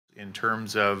in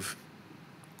terms of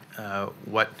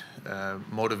what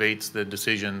motivates the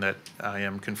decision that I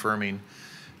am confirming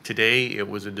today. It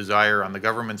was a desire on the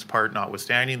government's part,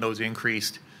 notwithstanding those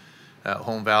increased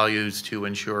home values, to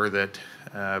ensure that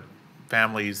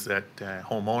families, that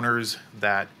homeowners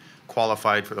that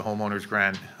qualified for the homeowners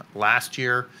grant last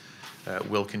year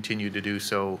will continue to do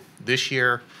so this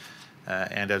year.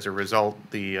 And as a result,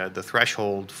 the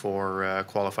threshold for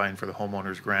qualifying for the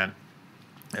homeowners grant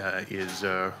is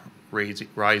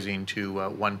rising to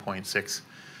 $1.6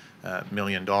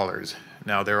 million.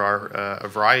 Now, there are a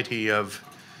variety of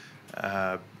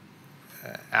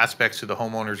aspects to the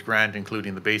homeowners grant,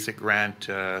 including the basic grant,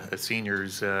 a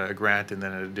seniors grant, and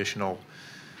then an additional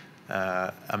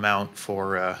amount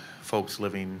for folks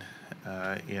living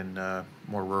in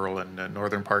more rural and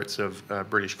northern parts of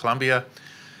British Columbia.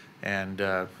 And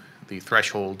the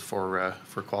threshold for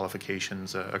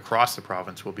qualifications across the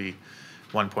province will be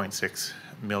 1.6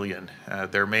 million.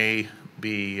 There may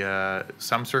be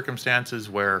some circumstances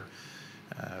where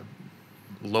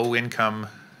low-income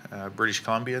British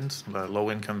Columbians,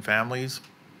 low-income families,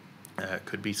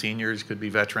 could be seniors, could be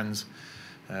veterans,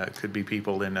 could be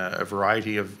people in a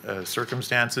variety of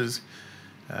circumstances,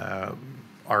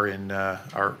 are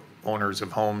owners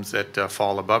of homes that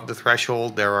fall above the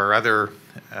threshold. There are other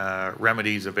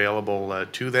remedies available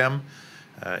to them,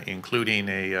 including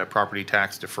a property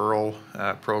tax deferral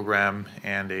program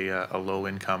and a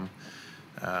low-income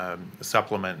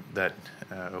supplement that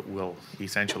will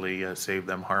essentially save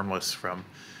them harmless from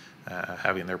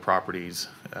having their properties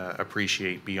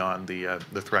appreciate beyond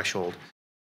the threshold.